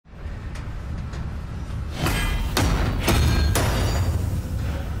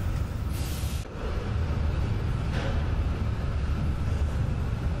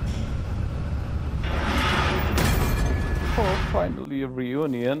be a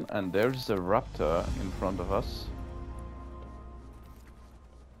reunion, and there's a raptor in front of us.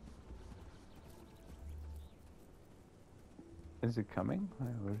 Is he coming?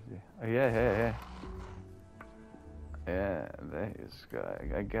 Where is he? Oh, yeah. Yeah, there he is.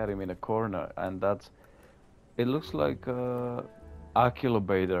 I got him in a corner, and that's... It looks like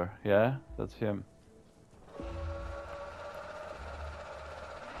Aculobator. Yeah, that's him.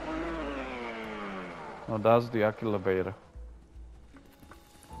 No, that's the Aculobator.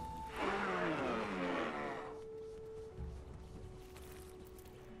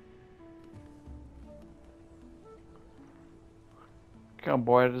 Come on,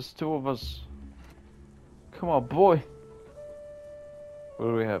 boy, there's two of us. Come on, boy. What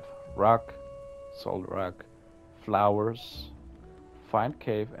do we have? Rock, salt rock, flowers, find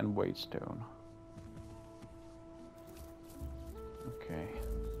cave, and waystone. Okay.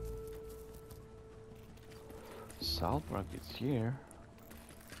 Salt rock is here.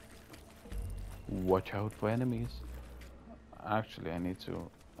 Watch out for enemies. Actually, I need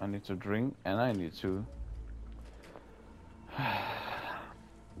to drink, and I need to.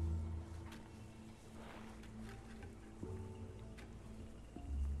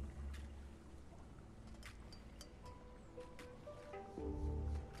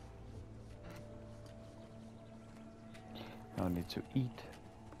 I need to eat.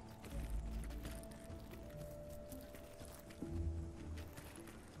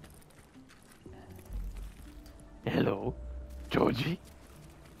 Hello, Georgie.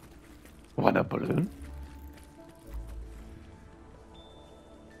 Want a balloon?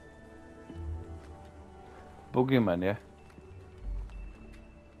 Boogeyman, yeah.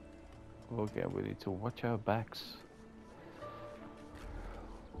 Okay, we need to watch our backs.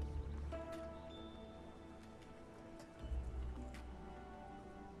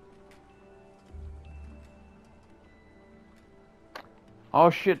 Oh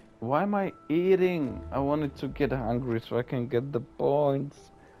shit, why am I eating? I wanted to get hungry so I can get the points.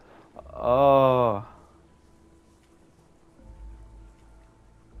 Oh.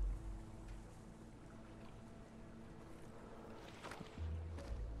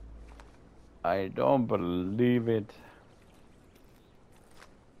 I don't believe it.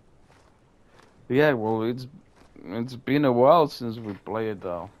 Yeah, well, it's been a while since we played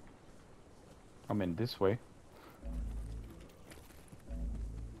though. I mean, this way.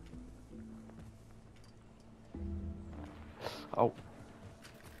 Oh.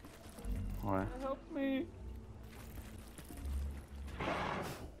 Alright. Help me.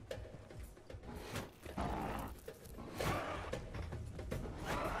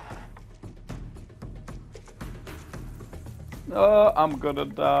 Oh, I'm gonna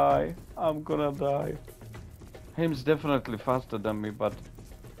die. I'm gonna die. Him's definitely faster than me, but...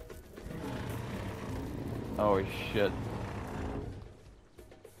 Oh shit.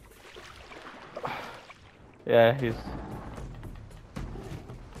 Yeah, he's...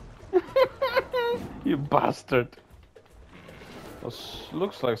 You bastard.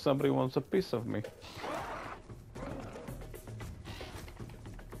 Looks like somebody wants a piece of me.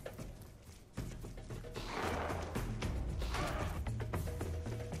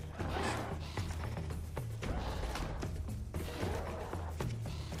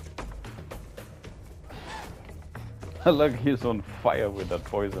 Look, he's on fire with that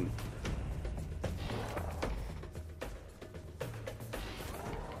poison.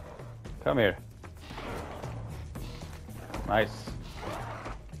 Come here. Nice.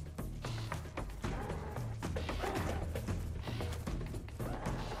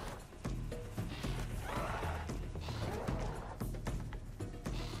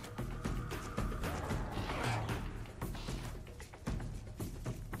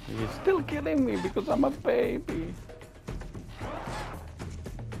 He's still killing me because I'm a baby.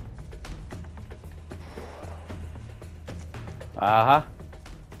 Aha.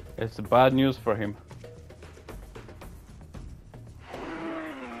 It's bad news for him.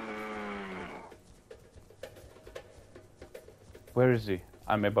 Where is he?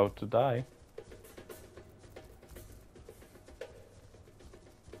 I'm about to die.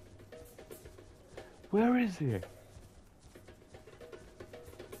 Where is he?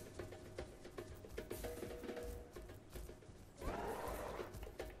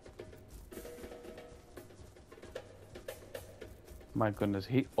 My goodness,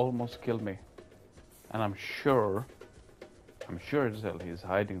 he almost killed me. And I'm sure as hell he's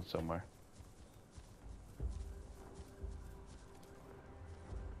hiding somewhere.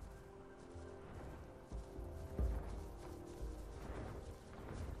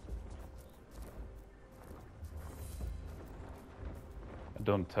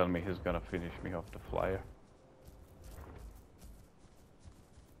 Don't tell me he's gonna finish me off the flyer.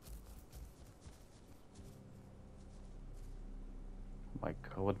 my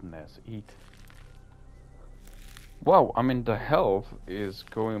goodness, eat. Wow, I mean the health is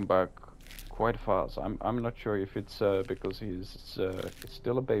going back quite fast. I'm not sure if it's because he's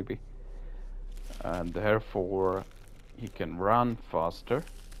still a baby, and therefore he can run faster,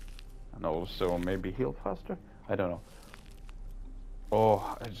 and also maybe heal faster. I don't know.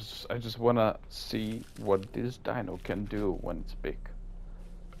 Oh, I just wanna see what this dino can do when it's big.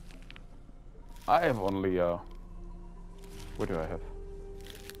 I have only what do I have?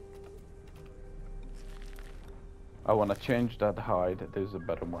 I wanna change that hide. There's a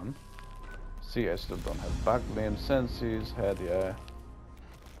better one. See, I still don't have back limbs, senses, head, yeah.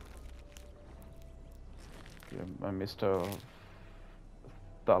 My Mr.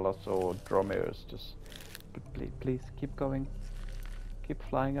 Dallas or Dromeus, just please keep going. Keep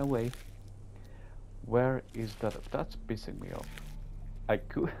flying away. Where is that? That's pissing me off. I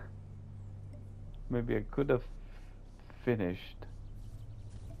could... Maybe I could have finished.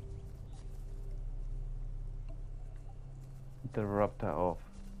 The raptor off.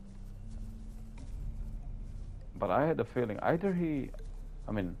 But I had a feeling either he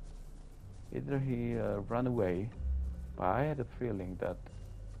ran away, but I had a feeling that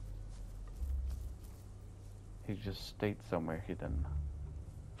he just stayed somewhere hidden.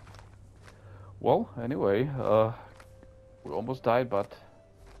 Well, anyway, we almost died, but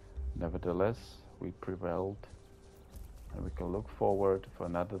nevertheless, we prevailed, and we can look forward for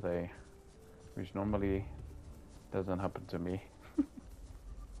another day, which normally doesn't happen to me.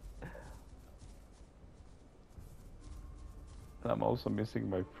 And I'm also missing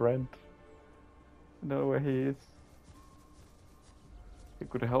my friend. I don't know where he is. He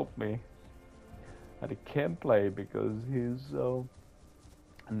could help me. And he can't play because his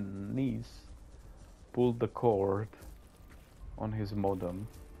niece pulled the cord on his modem.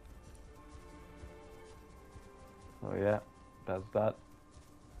 So yeah, that's that.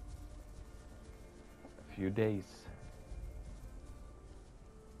 A few days.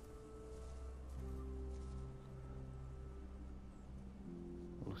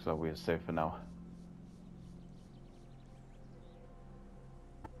 Looks like we're safer now.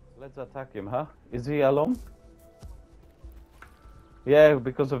 Let's attack him, huh? Is he alone? Yeah,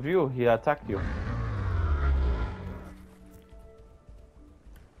 because of you, he attacked you.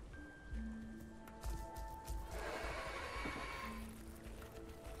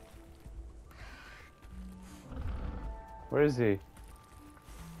 Where is he?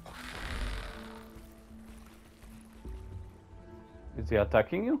 Is he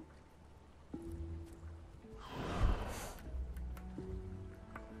attacking you?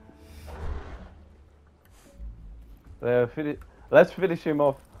 Let's finish him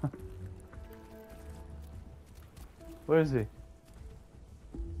off. Where is he?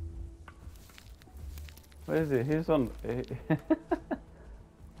 Where is he? He's on...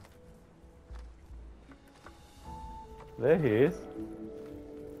 There he is.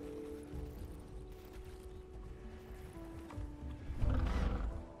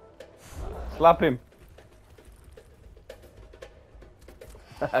 Slap him.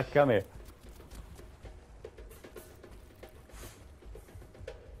 Come here.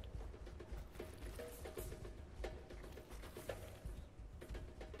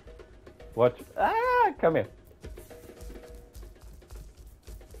 Watch. Ah, come here.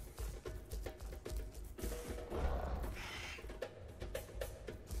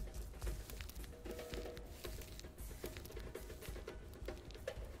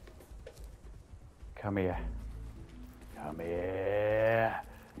 Come here. Come here.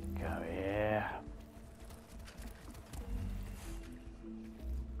 Come here.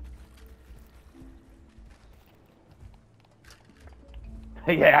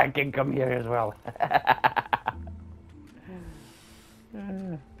 Yeah, I can come here as well.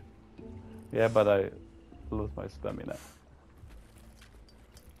 Yeah, but I lose my stamina.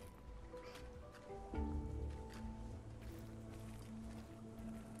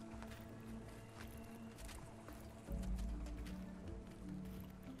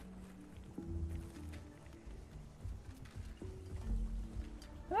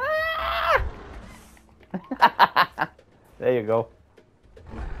 There you go.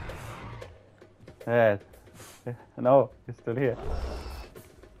 Yeah. No, he's still here.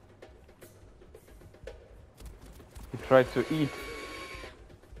 He tried to eat.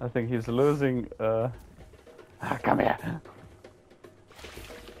 I think he's losing. Come here.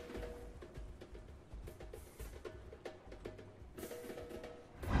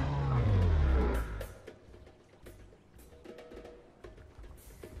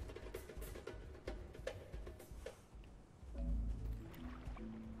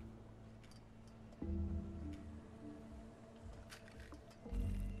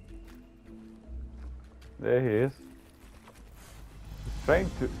 There he is. He's trying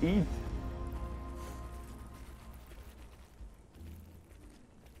to eat.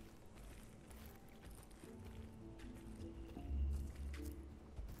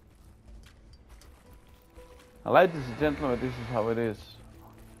 Ladies and gentlemen, this is how it is.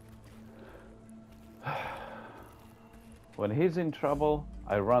 When he's in trouble,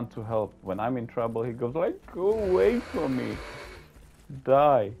 I run to help. When I'm in trouble, he goes like, go away from me.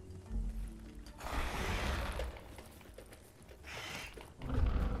 Die.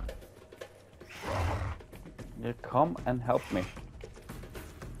 Yeah, come and help me.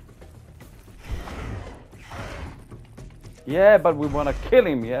 Yeah, but we want to kill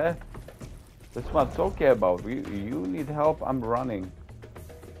him, yeah? That's what I'm talking about. You need help, I'm running.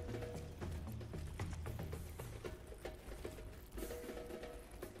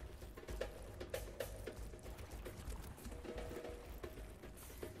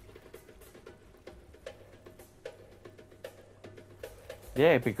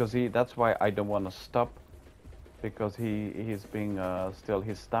 Yeah, because that's why I don't want to stop. Because he's being, still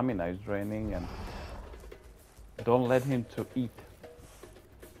his stamina is draining, and don't let him to eat.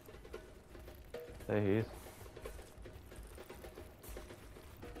 There he is.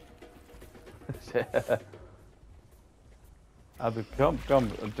 Abby, come,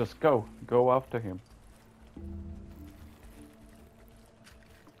 just go after him.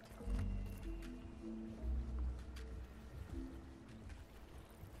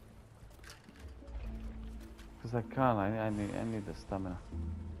 Because I can't, I need the stamina.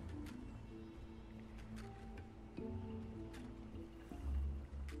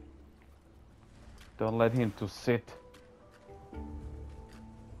 Don't let him to sit.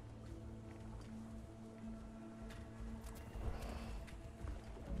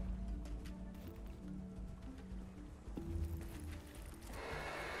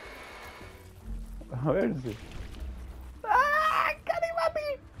 Where is he? Ah, got him,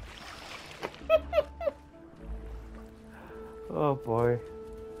 Abby! Oh boy.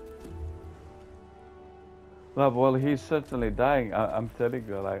 Well, he's certainly dying. I'm telling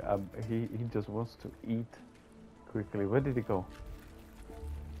you, like, he just wants to eat quickly. Where did he go?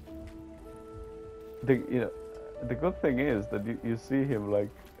 The good thing is that you see him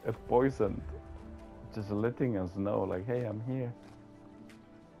like poisoned, just letting us know, like, hey, I'm here.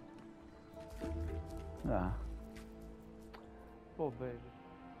 Ah. Poor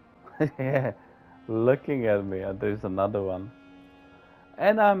baby. Yeah, looking at me, and there's another one.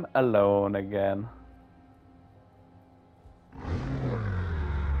 And I'm alone again.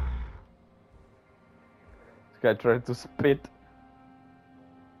 This guy tried to spit.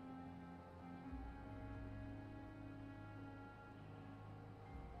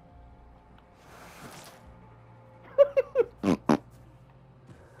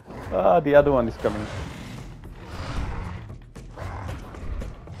 Ah, the other one is coming.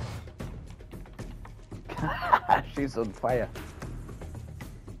 She's on fire.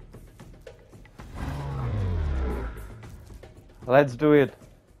 Let's do it.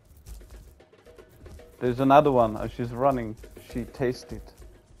 There's another one. She's running. She tasted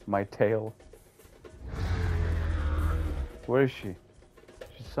my tail. Where is she?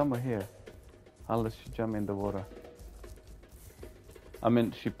 She's somewhere here. Unless she jumped in the water. I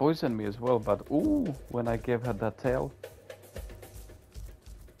mean, she poisoned me as well, but ooh, when I gave her that tail,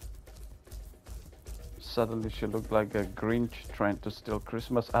 suddenly she looked like a Grinch trying to steal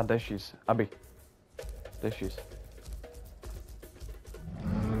Christmas. Ah, there she is. Abby. There she is.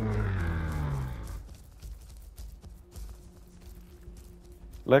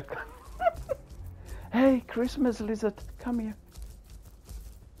 Look. Hey, Christmas lizard, come here.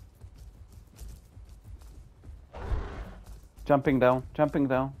 Jumping down, jumping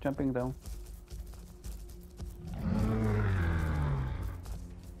down, jumping down.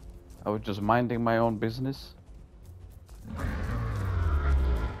 I was just minding my own business.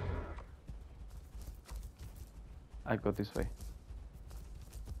 I go this way.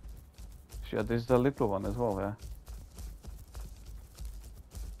 Sure, there's the little one as well, yeah?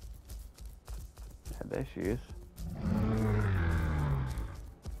 Yeah, there she is.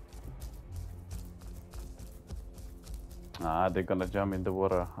 Ah, they're gonna jump in the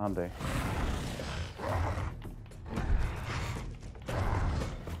water, aren't they?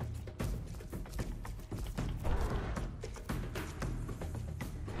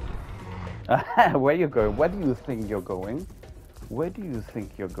 Where you going? Where do you think you're going? Where do you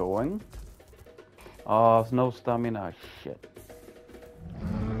think you're going? Oh, no stamina. Shit.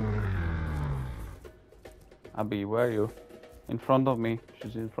 Abby, where are you? In front of me.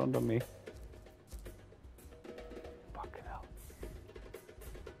 She's in front of me. Fucking hell.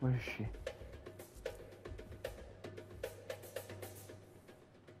 Where is she?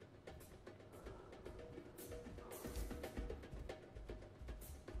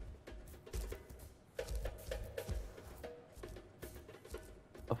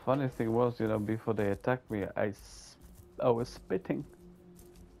 funny thing was, you know, before they attacked me, I was spitting.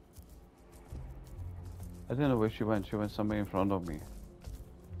 I don't know where she went. She went somewhere in front of me.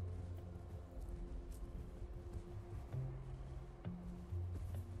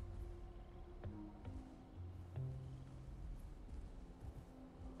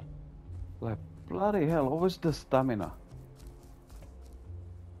 Like, bloody hell, what was the stamina?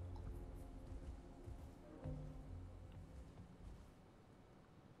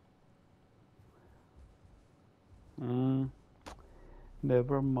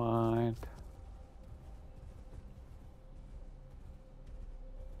 Never mind.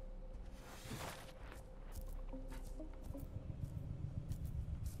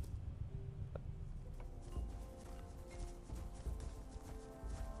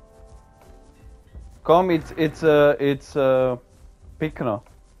 Come, it's Picno.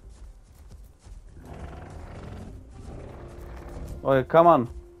 Oh, come on.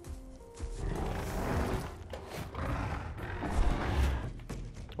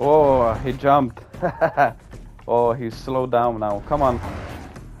 Oh, he jumped. Oh, he's slowed down now. Come on.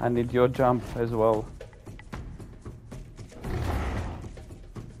 I need your jump as well.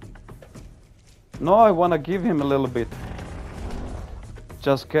 No, I wanna give him a little bit.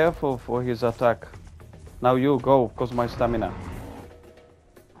 Just careful for his attack. Now you go, cause my stamina.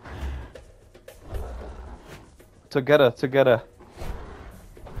 Together, together.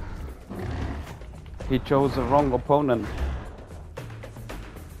 He chose the wrong opponent.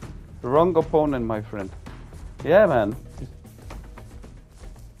 Wrong opponent, my friend. Yeah, man.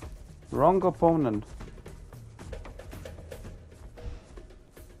 Wrong opponent.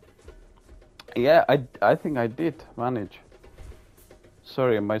 Yeah, I think I did manage.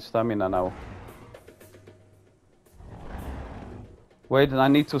 Sorry, my stamina now. Wait, I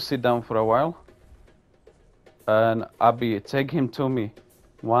need to sit down for a while. And Abby, take him to me.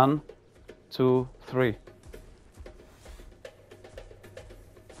 1, 2, 3.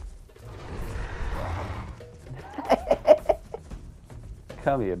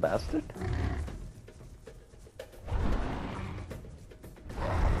 Come here, bastard.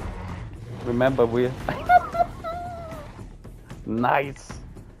 Remember, we... Nice.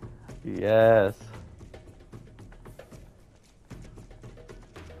 Yes.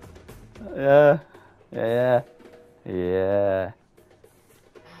 Yeah. Yeah. Yeah.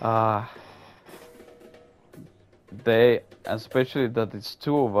 They, especially that it's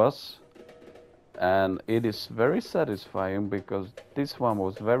two of us, and it is very satisfying because this one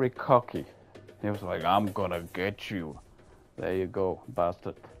was very cocky. He was like, I'm gonna get you. There you go,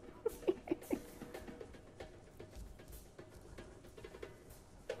 bastard.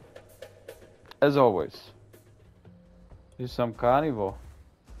 As always, he's some carnivore.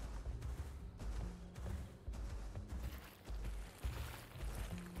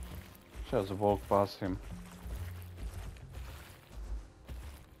 Just walk past him.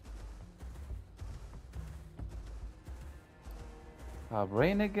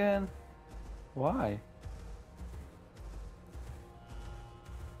 Rain again? Why?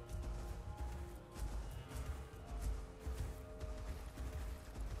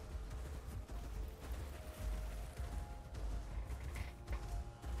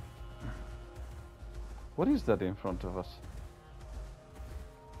 What is that in front of us?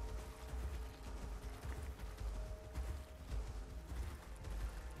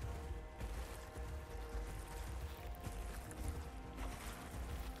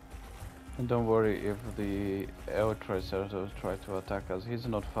 And don't worry if the Triceratops try to attack us. He's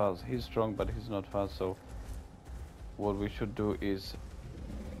not fast. He's strong, but he's not fast. So what we should do is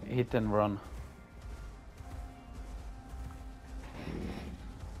hit and run.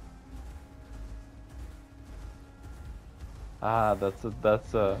 Ah, that's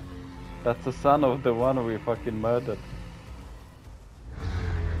the son of the one we fucking murdered.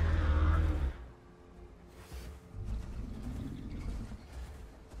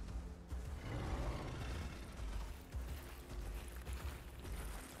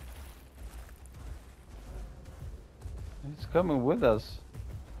 He's coming with us.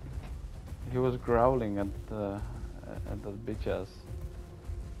 He was growling at that bitch ass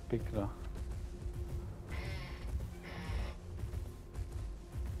Picno.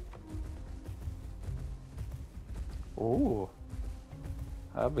 Oh,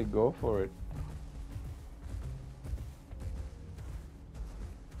 how we go for it?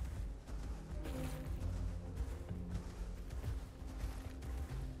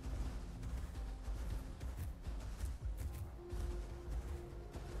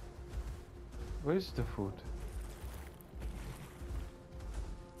 Where's the food?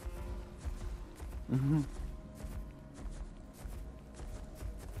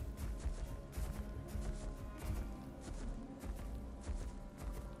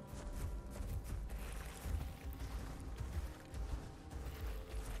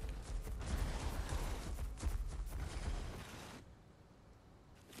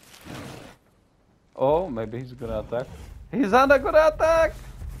 Oh, maybe he's gonna attack. He's gonna attack!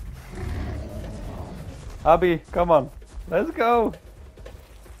 Abby, come on. Let's go.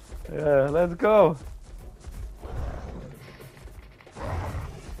 Yeah, let's go.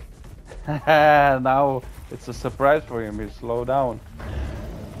 Now it's a surprise for him. He slow down.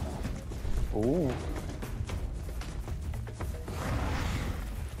 Ooh.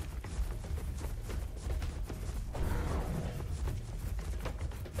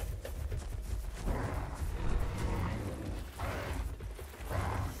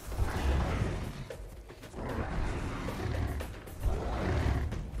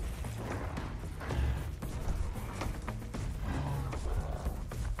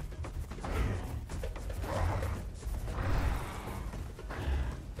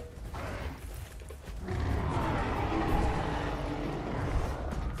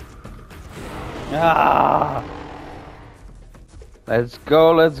 Ah! Let's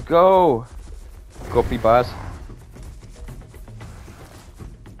go, let's go! Copy, boss.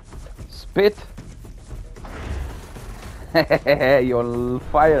 Spit! You're on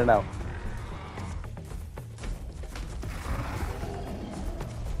fire now.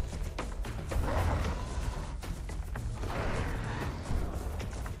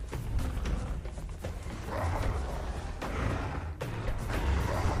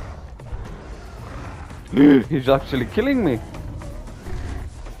 He's actually killing me.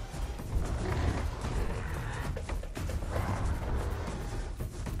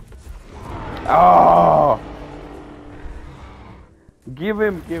 Oh! Give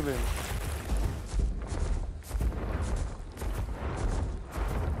him, give him.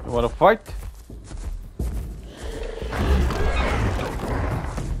 You wanna fight?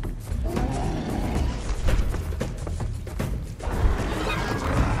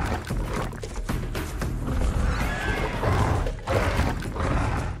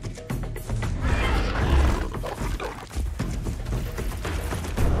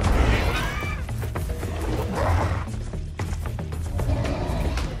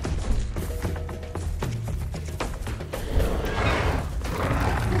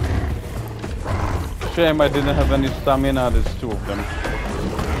 Shame I didn't have any stamina. There's two of them.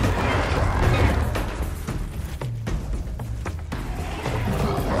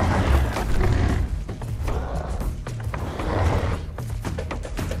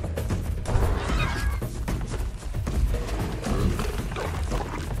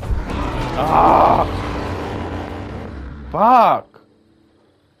 Ah! Fuck!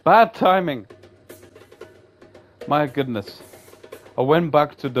 Bad timing. My goodness. I went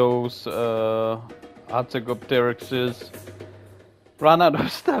back to those Archaeopteryxes, ran out of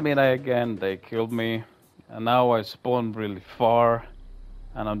stamina again, they killed me, and now I spawned really far,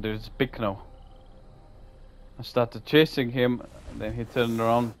 and there's Picno. I started chasing him, and then he turned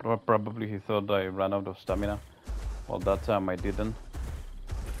around, probably he thought I ran out of stamina. Well, that time I didn't.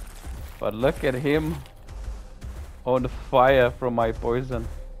 But look at him on fire from my poison.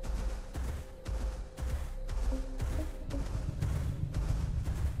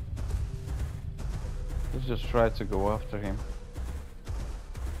 Let's just try to go after him.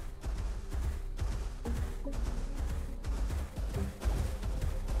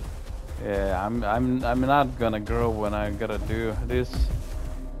 Yeah, I'm not gonna grow when I gotta do this.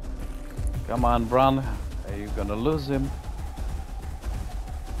 Come on, Bron. Are you gonna lose him?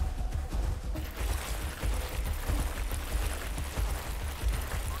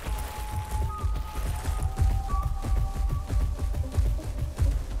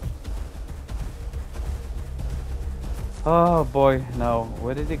 Oh boy, now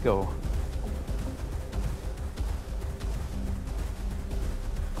where did he go?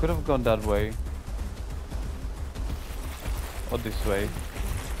 Could have gone that way. Or this way.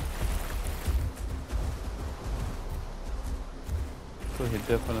 So he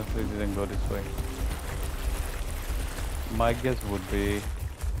definitely didn't go this way. My guess would be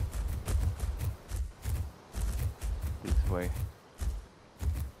this way.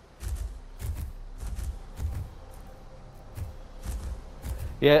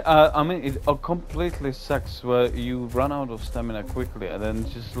 Yeah, I mean, it completely sucks where you run out of stamina quickly and then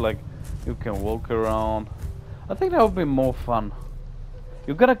just like you can walk around. I think that would be more fun.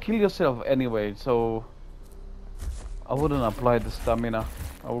 You're gonna kill yourself anyway, so I wouldn't apply the stamina.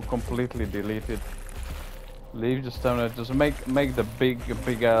 I would completely delete it. Leave the stamina, just make the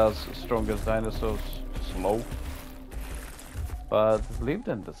big ass strongest dinosaurs slow. But leave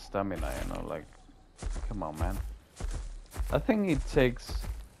them the stamina, you know, like, come on, man. I think it takes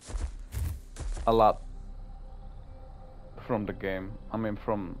a lot from the game. I mean,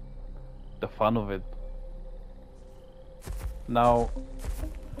 from the fun of it. Now,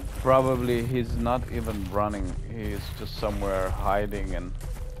 Probably he's not even running. He's just somewhere hiding and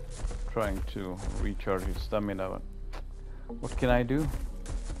trying to recharge his stamina. What can I do?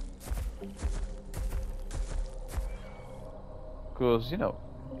 Because, you know,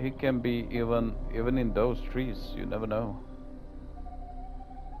 he can be even in those trees. You never know.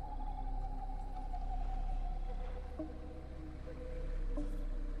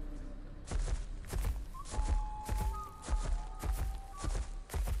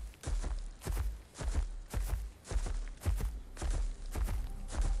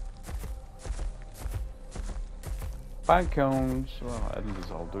 Pine cones. Well, at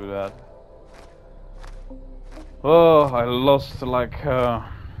least I'll do that. Oh, I lost like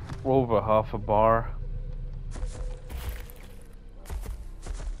over half a bar.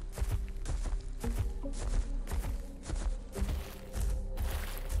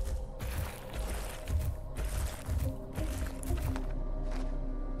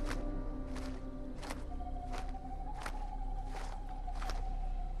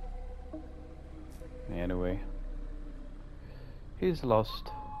 Anyway, he's lost.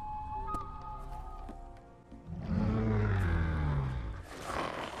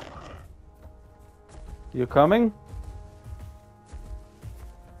 You coming?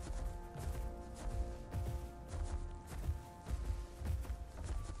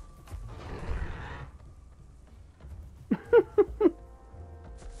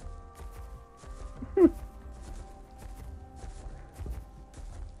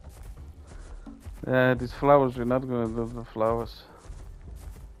 These flowers, we're not gonna do the flowers.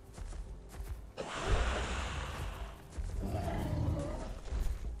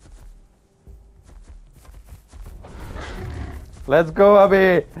 Let's go,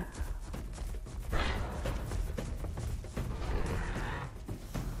 Abby!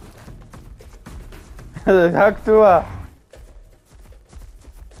 Hack to her!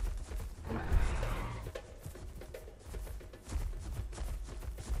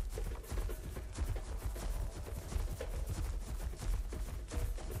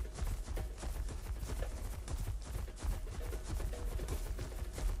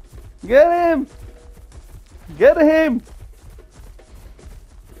 Get him! Get him!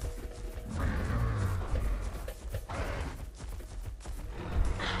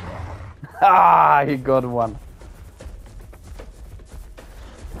 Ah, he got one.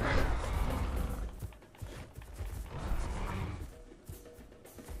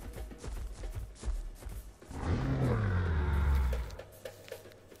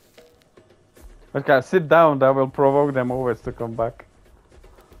 Okay, sit down. That will provoke them always to come back.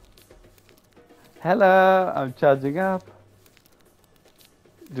 Hello, I'm charging up.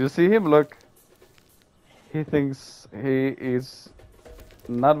 Do you see him? Look. He thinks he is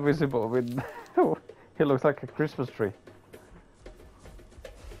not visible with... He looks like a Christmas tree.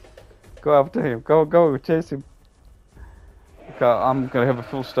 Go after him. Go, go, chase him. Okay, I'm gonna have a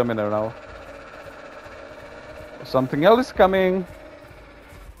full stamina now. Something else is coming.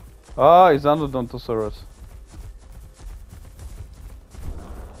 Ah, it's Anodontosaurus.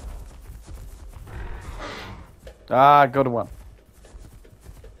 Ah, got one.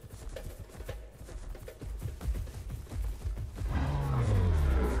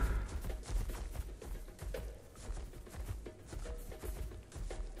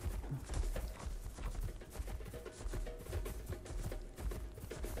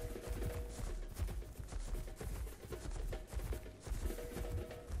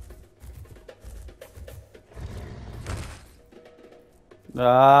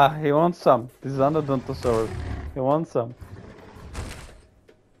 Ah, he wants some. This is Anodontosaurus. He wants some.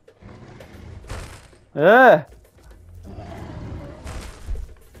 Yeah.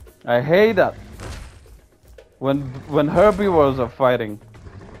 I hate that. When herbivores are fighting.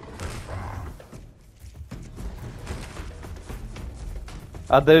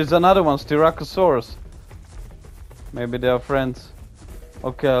 There's another one, Styracosaurus. Maybe they are friends.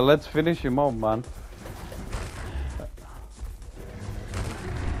 Okay, let's finish him off, man.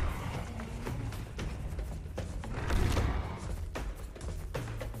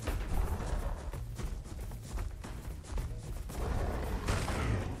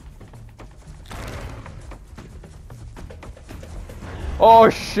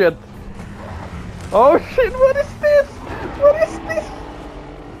 Oh shit! Oh shit, what is this? What is this?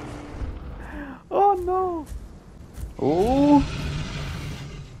 Oh no! Oh!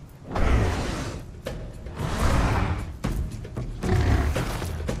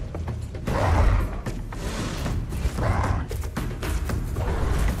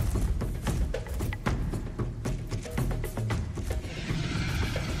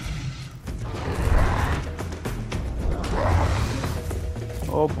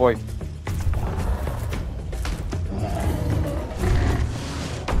 Oh boy.